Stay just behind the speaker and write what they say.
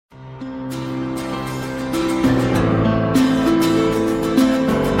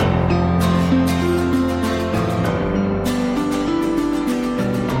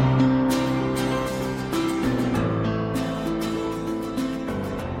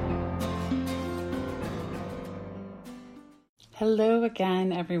Hello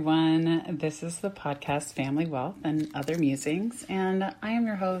again, everyone. This is the podcast Family Wealth and Other Musings, and I am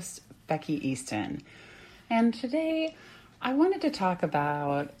your host, Becky Easton. And today I wanted to talk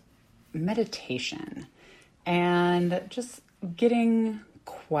about meditation and just getting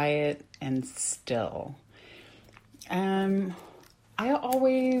quiet and still. Ever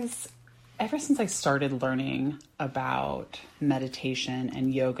since I started learning about meditation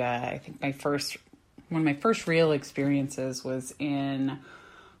and yoga, I think one of my first real experiences was in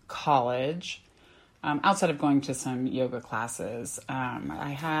college. Outside of going to some yoga classes,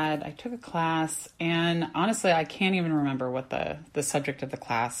 I took a class, and honestly, I can't even remember what the subject of the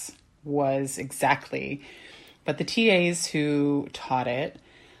class was exactly. But the TAs who taught it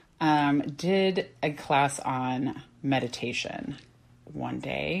did a class on meditation one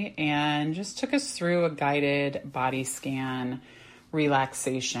day and just took us through a guided body scan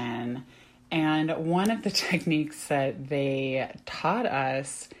relaxation. And one of the techniques that they taught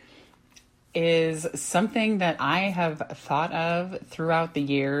us is something that I have thought of throughout the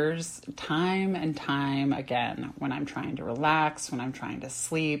years, time and time again, when I'm trying to relax, when I'm trying to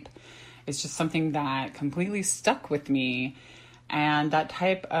sleep. It's just something that completely stuck with me. And that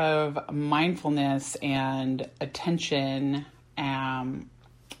type of mindfulness and attention and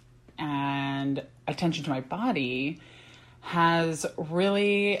attention to my body has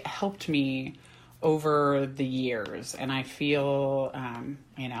really helped me over the years, and I feel,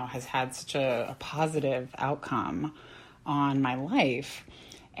 has had such a positive outcome on my life.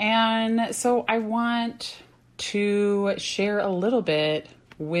 And so I want to share a little bit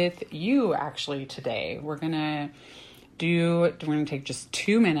with you actually today. We're going to take just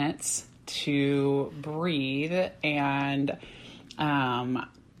 2 minutes to breathe, and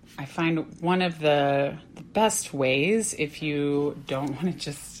I find one of the best ways, if you don't want to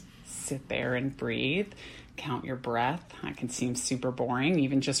just sit there and breathe, count your breath. That can seem super boring,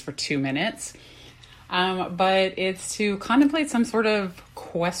 even just for 2 minutes. But it's to contemplate some sort of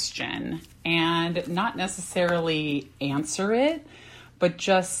question and not necessarily answer it, but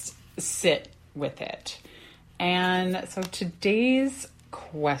just sit with it. And so today's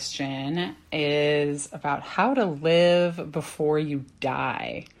question is about how to live before you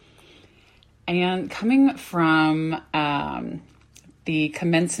die. And coming from the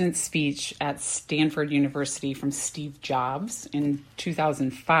commencement speech at Stanford University from Steve Jobs in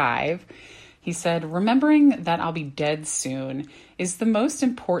 2005, he said, "Remembering that I'll be dead soon is the most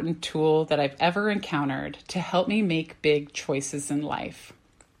important tool that I've ever encountered to help me make big choices in life."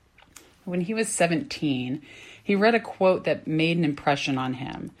 When he was 17, he read a quote that made an impression on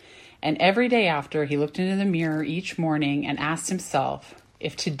him. And every day after, he looked into the mirror each morning and asked himself,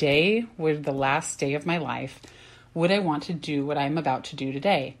 if today were the last day of my life, would I want to do what I'm about to do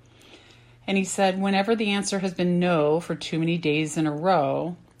today? And he said, whenever the answer has been no for too many days in a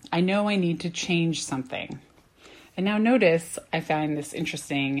row, I know I need to change something. And now notice, I find this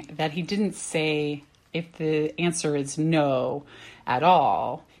interesting, that he didn't say if the answer is no at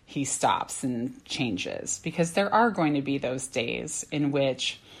all, he stops and changes, because there are going to be those days in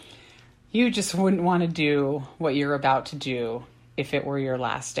which you just wouldn't want to do what you're about to do if it were your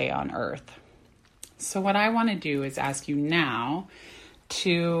last day on earth. So what I want to do is ask you now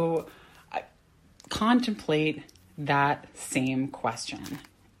to contemplate that same question.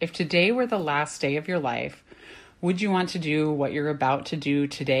 If today were the last day of your life, would you want to do what you're about to do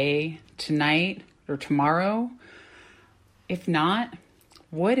today, tonight, or tomorrow? If not,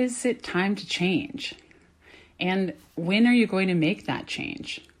 what is it time to change? And when are you going to make that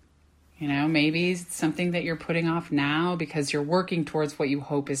change? Maybe it's something that you're putting off now because you're working towards what you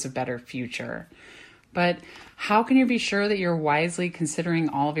hope is a better future. But how can you be sure that you're wisely considering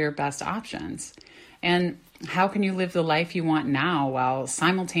all of your best options? And how can you live the life you want now while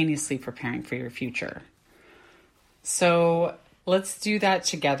simultaneously preparing for your future? So let's do that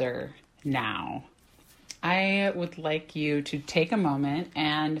together now. I would like you to take a moment,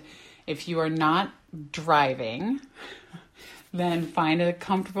 and if you are not driving, then find a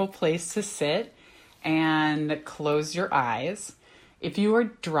comfortable place to sit and close your eyes. If you are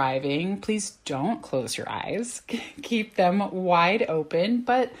driving, please don't close your eyes. Keep them wide open,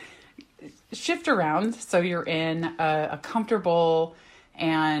 but shift around so you're in a comfortable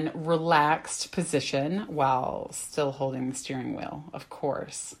and relaxed position while still holding the steering wheel, of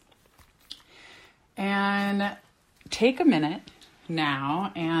course. And take a minute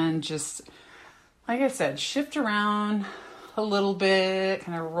now and just, like I said, shift around a little bit,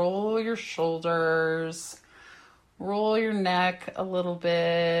 kind of roll your shoulders, roll your neck a little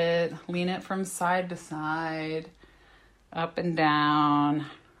bit, lean it from side to side, up and down.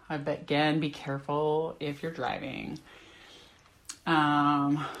 Again, be careful if you're driving.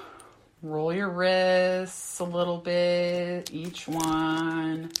 Roll your wrists a little bit, each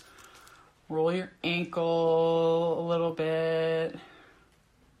one. Roll your ankle a little bit.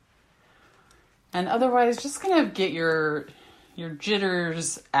 And otherwise, just kind of get your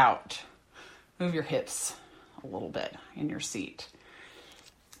jitters out. Move your hips a little bit in your seat.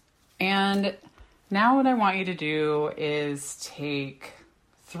 And now what I want you to do is take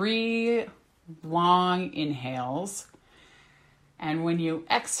 3 long inhales. And when you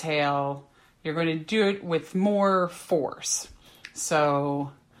exhale, you're going to do it with more force.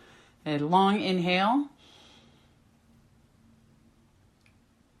 So a long inhale.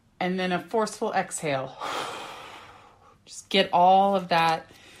 And then a forceful exhale. Just get all of that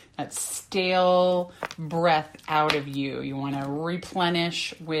stale breath out of you. You want to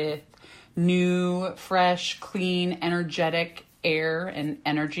replenish with new, fresh, clean, energetic air and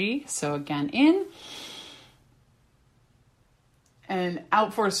energy. So again, in and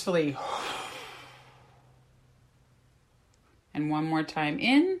out forcefully. And one more time,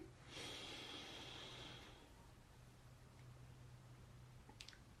 in.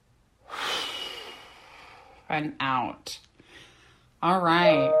 And out. All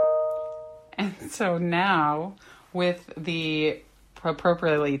right. And so now, with the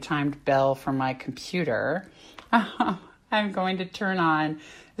appropriately timed bell from my computer, I'm going to turn on,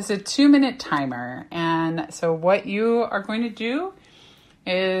 this is a 2-minute timer. And so what you are going to do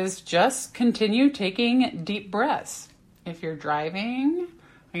is just continue taking deep breaths. If you're driving,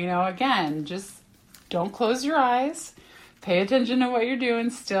 again, just don't close your eyes. Pay attention to what you're doing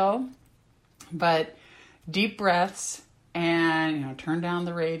still. But deep breaths and, turn down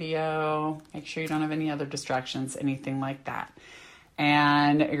the radio. Make sure you don't have any other distractions, anything like that.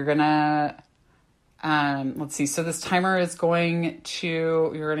 And you're going to, let's see. So this timer is you're going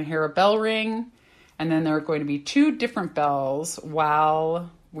to hear a bell ring. And then there are going to be 2 different bells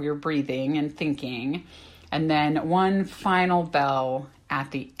while we're breathing and thinking. And then one final bell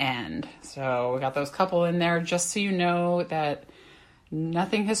at the end. So we got those couple in there just so you know that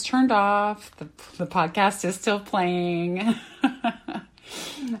nothing has turned off. The podcast is still playing.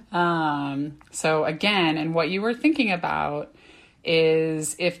 So again, and what you were thinking about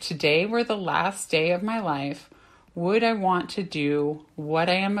is, if today were the last day of my life, would I want to do what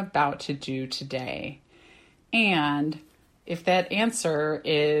I am about to do today? And if that answer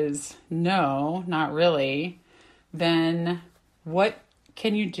is no, not really, then what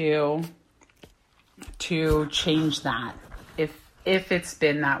can you do to change that if it's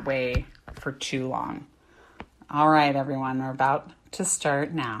been that way for too long? All right, everyone, we're about to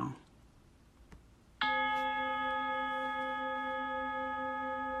start now.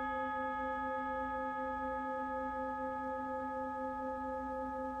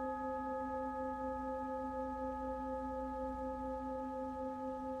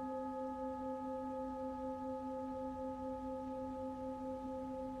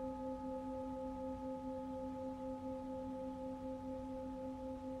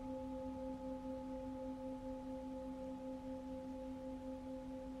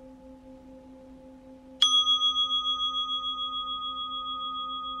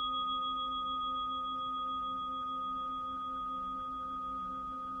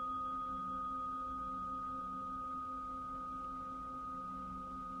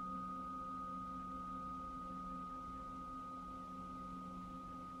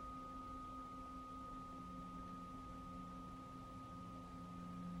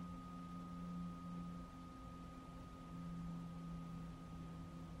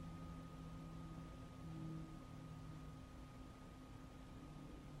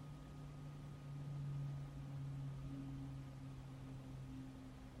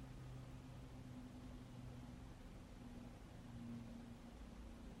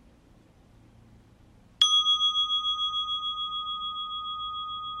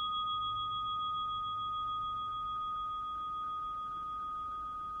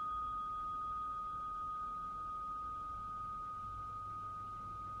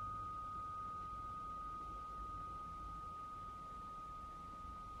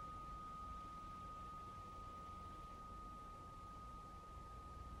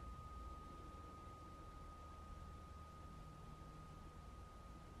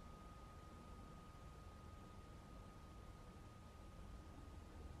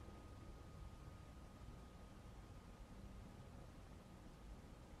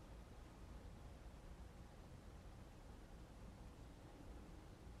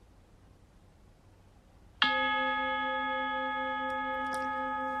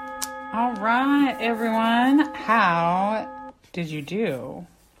 All right, everyone. How did you do?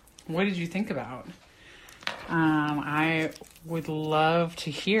 What did you think about? I would love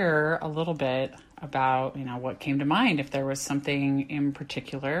to hear a little bit about, what came to mind, if there was something in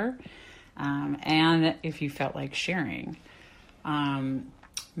particular, and if you felt like sharing.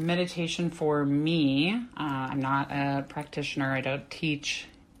 Meditation for me, I'm not a practitioner. I don't teach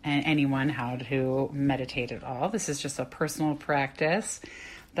anyone how to meditate at all. This is just a personal practice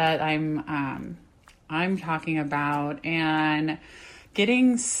that I'm talking about, and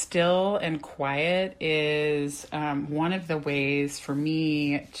getting still and quiet is one of the ways for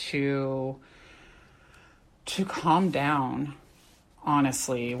me to calm down,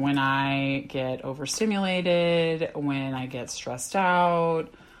 honestly, when I get overstimulated, when I get stressed out.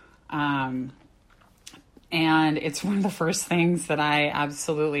 And it's one of the first things that I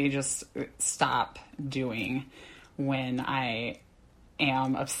absolutely just stop doing when I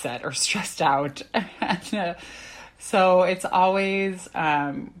am upset or stressed out. So it's always,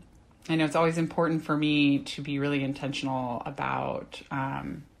 I know it's always important for me to be really intentional about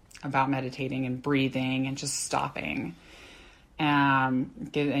meditating and breathing and just stopping, and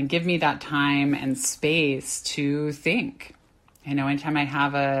give me that time and space to think. Anytime I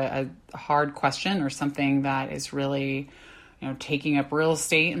have a hard question or something that is really, taking up real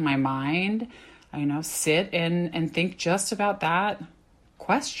estate in my mind, sit and think just about that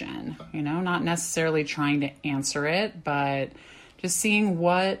question, not necessarily trying to answer it, but just seeing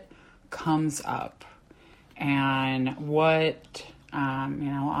what comes up and what,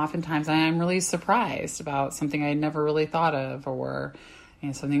 oftentimes I am really surprised about something I had never really thought of, or,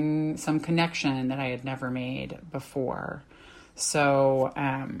 some connection that I had never made before. So,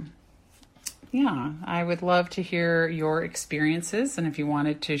 I would love to hear your experiences. And if you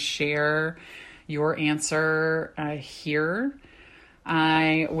wanted to share your answer here,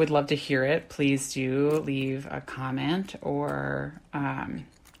 I would love to hear it. Please do leave a comment or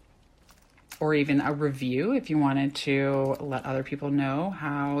even a review if you wanted to let other people know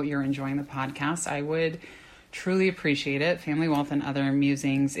how you're enjoying the podcast. I would truly appreciate it. Family Wealth and Other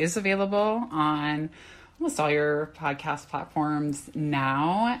Musings is available on almost all your podcast platforms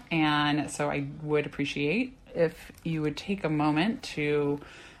now. And so I would appreciate if you would take a moment to,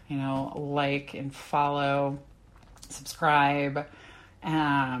 like and follow, subscribe,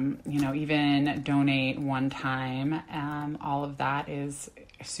 even donate one time. All of that is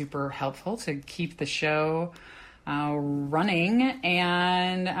super helpful to keep the show running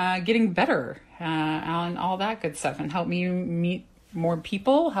and getting better on all that good stuff, and help me meet more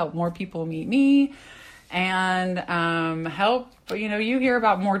people, help more people meet me, and help, you hear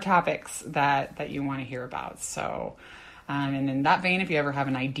about more topics that you want to hear about. So, and in that vein, if you ever have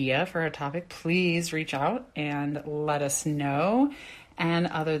an idea for a topic, please reach out and let us know. And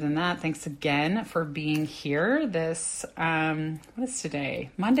other than that, thanks again for being here this, what is today?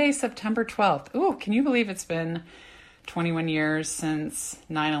 Monday, September 12th. Ooh, can you believe it's been 21 years since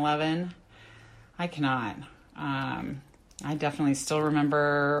 9/11? I cannot. I definitely still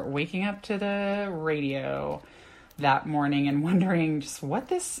remember waking up to the radio that morning and wondering just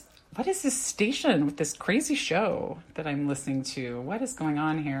what is this station with this crazy show that I'm listening to? What is going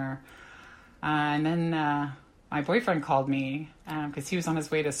on here? And then my boyfriend called me because he was on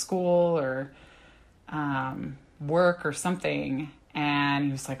his way to school or work or something. And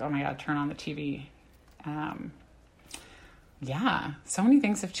he was like, oh my God, turn on the TV. So many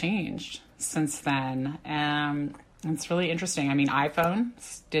things have changed since then. It's really interesting. I mean,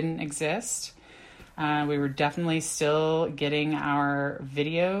 iPhones didn't exist. We were definitely still getting our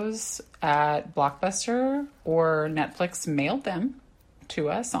videos at Blockbuster, or Netflix mailed them to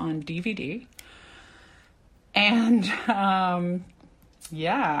us on DVD. And I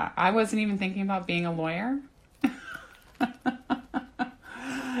wasn't even thinking about being a lawyer.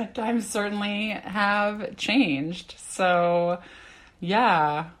 Times certainly have changed. So,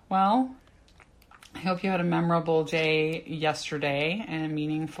 I hope you had a memorable day yesterday and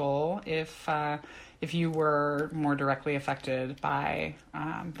meaningful if you were more directly affected by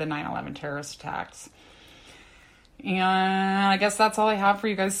the 9/11 terrorist attacks. And I guess that's all I have for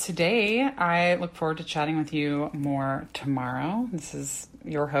you guys today. I look forward to chatting with you more tomorrow. This is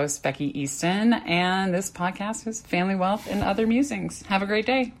your host, Becky Easton, and this podcast is Family Wealth and Other Musings. Have a great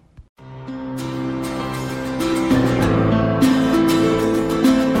day.